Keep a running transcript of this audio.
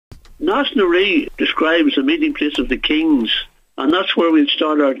Naas describes the meeting place of the kings, and that's where we'll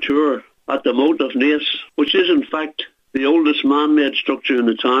start our tour, at the moat of Naas, which is in fact the oldest man-made structure in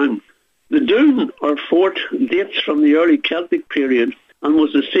the town. The Doon, or fort, dates from the early Celtic period and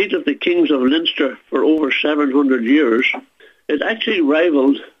was the seat of the kings of Leinster for over 700 years. It actually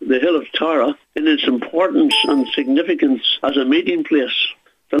rivaled the Hill of Tara in its importance and significance as a meeting place.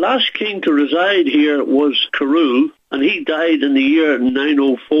 The last king to reside here was Corry, and he died in the year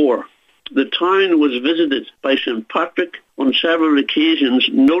 904. The town was visited by St. Patrick on several occasions,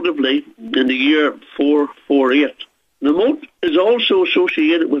 notably in the year 448. The moat is also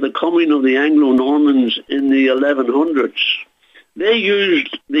associated with the coming of the Anglo-Normans in the 1100s. They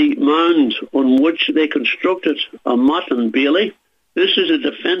used the mound on which they constructed a motte and bailey. This is a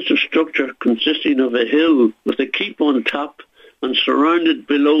defensive structure consisting of a hill with a keep on top and surrounded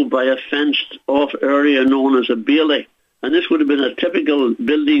below by a fenced-off area known as a bailey. And this would have been a typical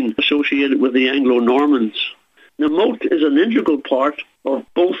building associated with the Anglo-Normans. The moat is an integral part of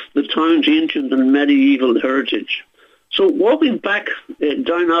both the town's ancient and medieval heritage. So walking back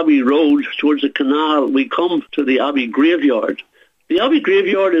down Abbey Road towards the canal, we come to the Abbey Graveyard. The Abbey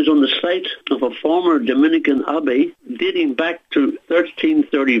Graveyard is on the site of a former Dominican abbey dating back to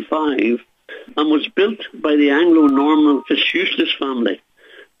 1335 and was built by the Anglo-Norman Fitzeustace family.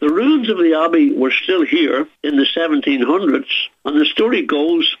 The ruins of the abbey were still here in the 1700s, and the story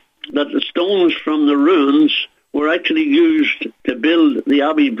goes that the stones from the ruins were actually used to build the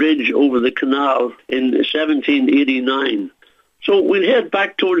Abbey Bridge over the canal in 1789. So we'll head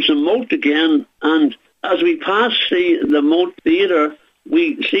back towards the moat again, and as we pass the Moat Theatre,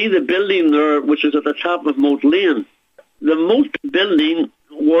 we see the building there, which is at the top of Moat Lane. The Moat building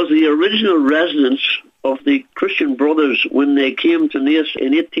was the original residence of the Christian Brothers when they came to Naas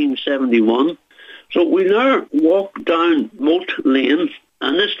in 1871. So we now walk down Moat Lane,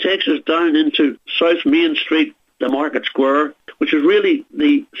 and this takes us down into South Main Street, the Market Square, which is really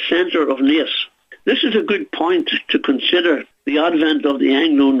the centre of Naas. This is a good point to consider the advent of the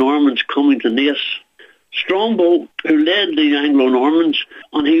Anglo-Normans coming to Naas. Strongbow, who led the Anglo-Normans,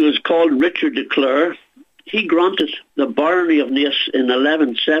 and he was called Richard de Clare, he granted the barony of Naas in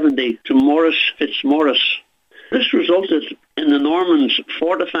 1170 to Maurice Fitzmaurice. This resulted in the Normans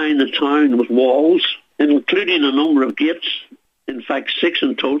fortifying the town with walls, including a number of gates, in fact 6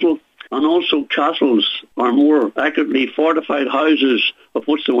 in total, and also castles, or more accurately fortified houses, of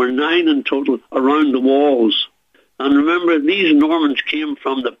which there were 9 in total around the walls. And remember, these Normans came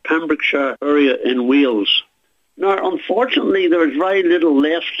from the Pembrokeshire area in Wales. Now, unfortunately, there is very little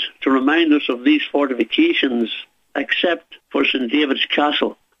left to remind us of these fortifications, except for St. David's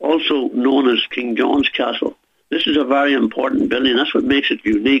Castle, also known as King John's Castle. This is a very important building. That's what makes it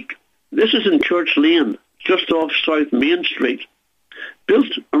unique. This is in Church Lane, just off South Main Street.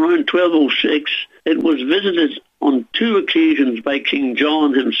 Built around 1206, it was visited on 2 occasions by King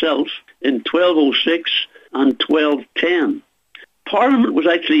John himself in 1206 and 1210. Parliament was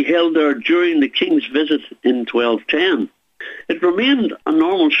actually held there during the King's visit in 1210. It remained a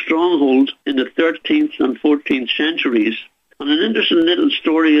normal stronghold in the 13th and 14th centuries. And an interesting little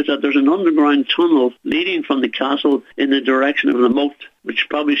story is that there's an underground tunnel leading from the castle in the direction of the moat, which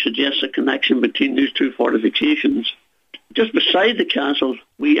probably suggests a connection between these 2 fortifications. Just beside the castle,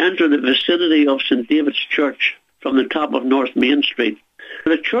 we enter the vicinity of St. David's Church from the top of North Main Street.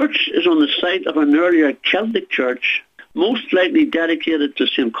 The church is on the site of an earlier Celtic church, most likely dedicated to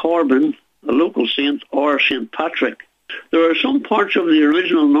St. Corbin, a local saint, or St. Patrick. There are some parts of the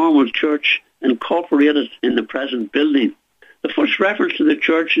original normal church incorporated in the present building. The first reference to the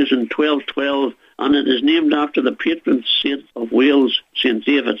church is in 1212, and it is named after the patron saint of Wales, St.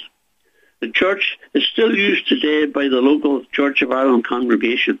 David. The church is still used today by the local Church of Ireland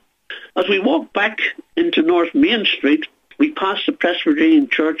congregation. As we walk back into North Main Street, we pass the Presbyterian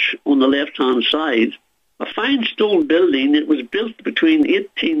Church on the left-hand side. A fine stone building. It was built between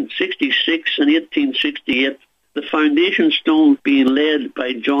 1866 and 1868, the foundation stone being laid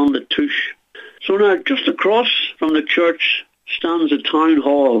by John Latouche. So now, just across from the church stands the town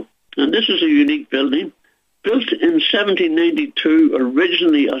hall, and this is a unique building. Built in 1792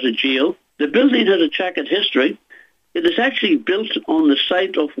 originally as a jail, the building has a checkered history. It is actually built on the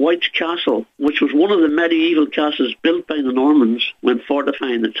site of White's Castle, which was one of the medieval castles built by the Normans when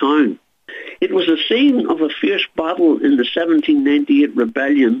fortifying the town. It was the scene of a fierce battle in the 1798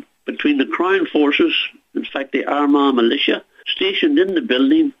 rebellion between the Crown forces, in fact the Armagh militia, stationed in the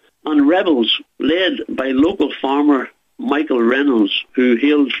building, and rebels led by local farmer Michael Reynolds, who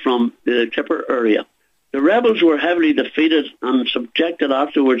hailed from the Tipper area. The rebels were heavily defeated and subjected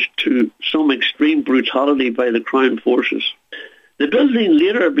afterwards to some extreme brutality by the Crown forces. The building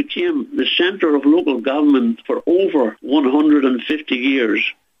later became the centre of local government for over 150 years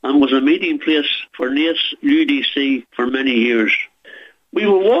and was a meeting place for Naas UDC for many years. We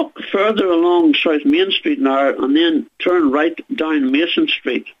will walk further along South Main Street now and then turn right down Mason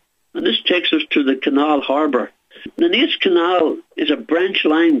Street. And this takes us to the Canal Harbour. The Naas Canal is a branch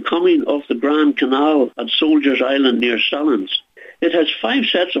line coming off the Grand Canal at Soldiers Island near Sallins. It has 5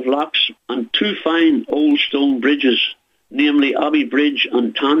 sets of locks and 2 fine old stone bridges, namely Abbey Bridge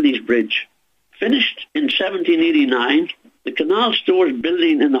and Tandy's Bridge. Finished in 1789, the Canal Stores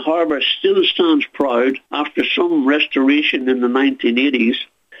building in the harbour still stands proud after some restoration in the 1980s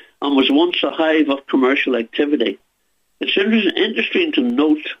and was once a hive of commercial activity. It's interesting to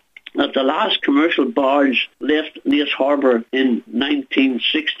note that the last commercial barge left Naas Harbour in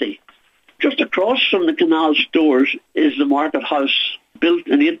 1960. Just across from the Canal Stores is the Market House, built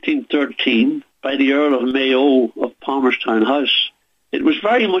in 1813 by the Earl of Mayo of Palmerstown House. It was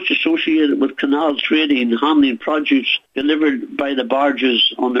very much associated with canal trading, handling produce delivered by the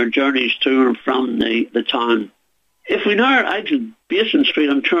barges on their journeys to and from the town. If we now exit Basin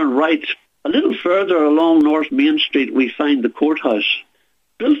Street and turn right, a little further along North Main Street we find the courthouse.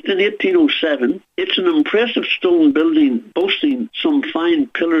 Built in 1807, it's an impressive stone building boasting some fine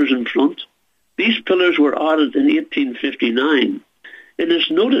pillars in front. These pillars were added in 1859. It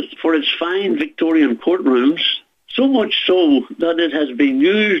is noted for its fine Victorian courtrooms, so much so that it has been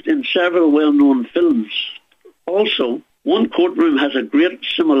used in several well-known films. Also, one courtroom has a great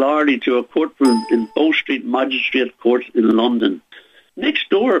similarity to a courtroom in Bow Street Magistrate Court in London. Next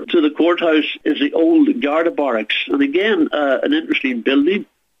door to the courthouse is the old Garda Barracks, and again an interesting building.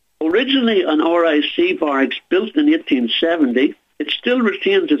 Originally an RIC barracks built in 1870, it still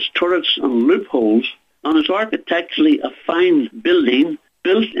retains its turrets and loopholes and is architecturally a fine building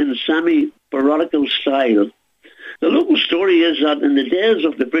built in semi-barocco style. The local story is that in the days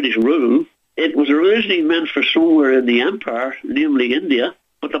of the British rule, it was originally meant for somewhere in the Empire, namely India,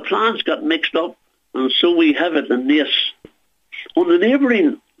 but the plans got mixed up, and so we have it in Naas. On the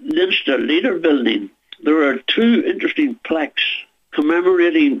neighbouring Leinster Leader building, there are 2 interesting plaques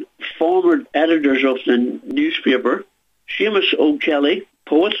commemorating former editors of the newspaper, Seamus O'Kelly,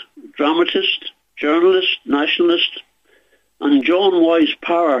 poet, dramatist, journalist, nationalist, and John Wise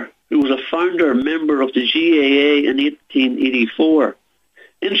Power, who was a founder member of the GAA in 1884.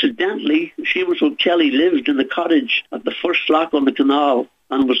 Incidentally, Seamus O'Kelly lived in the cottage at the first lock on the canal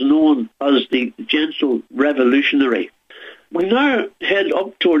and was known as the Gentle Revolutionary. We now head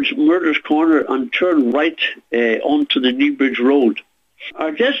up towards Murder's Corner and turn right onto the Newbridge Road.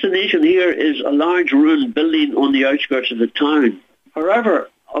 Our destination here is a large ruined building on the outskirts of the town. However,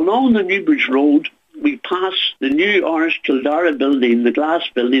 along the Newbridge Road, we pass the new Irish Kildare building, the glass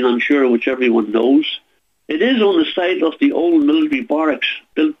building, I'm sure, which everyone knows. It is on the site of the old military barracks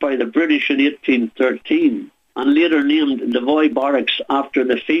built by the British in 1813 and later named Devoy Barracks after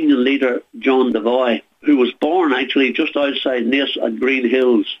the female leader John Devoy, who was born actually just outside Naas at Green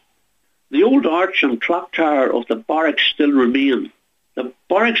Hills. The old arch and clock tower of the barracks still remain. The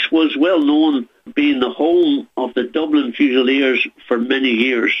barracks was well known being the home of the Dublin Fusiliers for many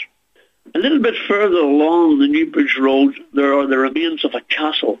years. A little bit further along the Newbridge Road, there are the remains of a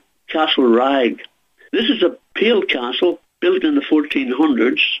castle, Castle Rag. This is a pale castle built in the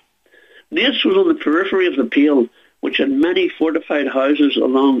 1400s. Naas was on the periphery of the Pale, which had many fortified houses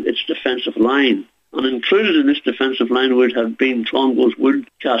along its defensive line, and included in this defensive line would have been Clongowes Wood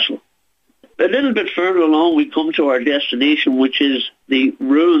Castle. A little bit further along we come to our destination, which is the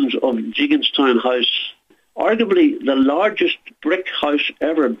ruins of Jigginstown House, arguably the largest brick house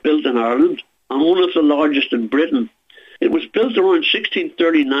ever built in Ireland and one of the largest in Britain. It was built around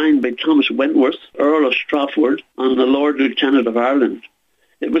 1639 by Thomas Wentworth, Earl of Strafford and the Lord Lieutenant of Ireland.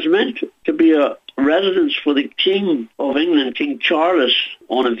 It was meant to be a residence for the King of England, King Charles,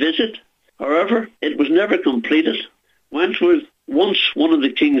 on a visit. However, it was never completed. Wentworth, once one of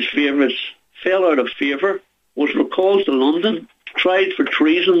the King's favourites, fell out of favour, was recalled to London, tried for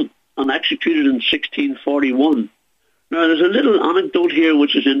treason and executed in 1641. Now there's a little anecdote here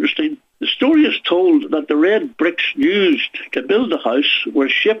which is interesting. The story is told that the red bricks used to build the house were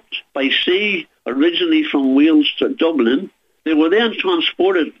shipped by sea originally from Wales to Dublin. They were then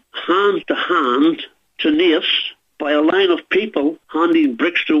transported hand to hand to Naas by a line of people handing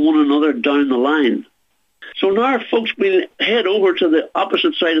bricks to one another down the line. So now, folks, we'll head over to the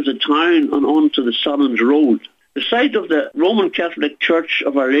opposite side of the town and on to the Sallins Road. The site of the Roman Catholic Church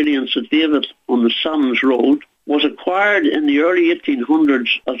of Our Lady in St David on the Sallins Road was acquired in the early 1800s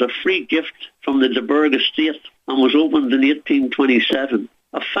as a free gift from the De Burgh estate and was opened in 1827.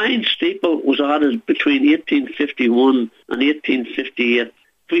 A fine steeple was added between 1851 and 1858. If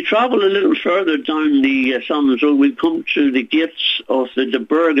we travel a little further down the Salmons Road, we'll come to the gates of the De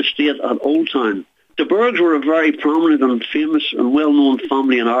Burgh estate at Old Town. De Burghs were a very prominent and famous and well-known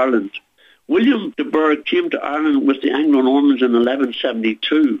family in Ireland. William de Burgh came to Ireland with the Anglo-Normans in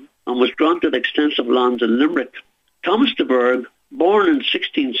 1172 and was granted extensive lands in Limerick. Thomas de Burgh, born in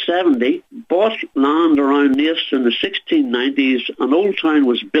 1670, bought land around Naas in the 1690s, and Old Town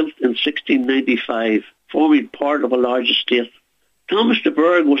was built in 1695, forming part of a large estate. Thomas de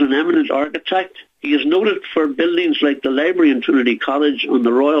Burgh was an eminent architect. He is noted for buildings like the library in Trinity College and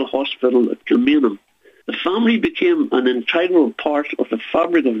the Royal Hospital at Kilmainham. The family became an integral part of the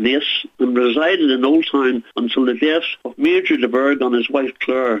fabric of Naas and resided in Old Town until the death of Major de Burgh and his wife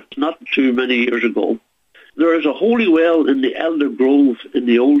Claire, not too many years ago. There is a holy well in the Elder Grove in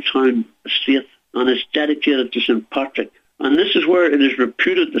the Old Town estate, and it's dedicated to St. Patrick. And this is where it is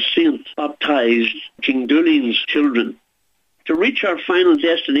reputed the saint baptised King Doolin's children. To reach our final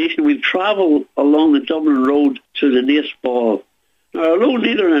destination, we'll travel along the Dublin Road to the Naas Ball. Now, although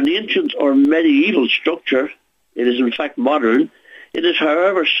neither an ancient or medieval structure, it is in fact modern, it is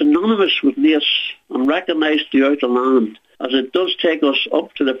however synonymous with Naas and recognised throughout the land, as it does take us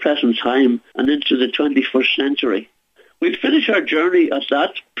up to the present time and into the 21st century. We'll finish our journey at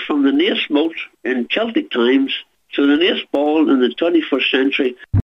that, from the Naas Moat in Celtic times to the Naas Ball in the 21st century.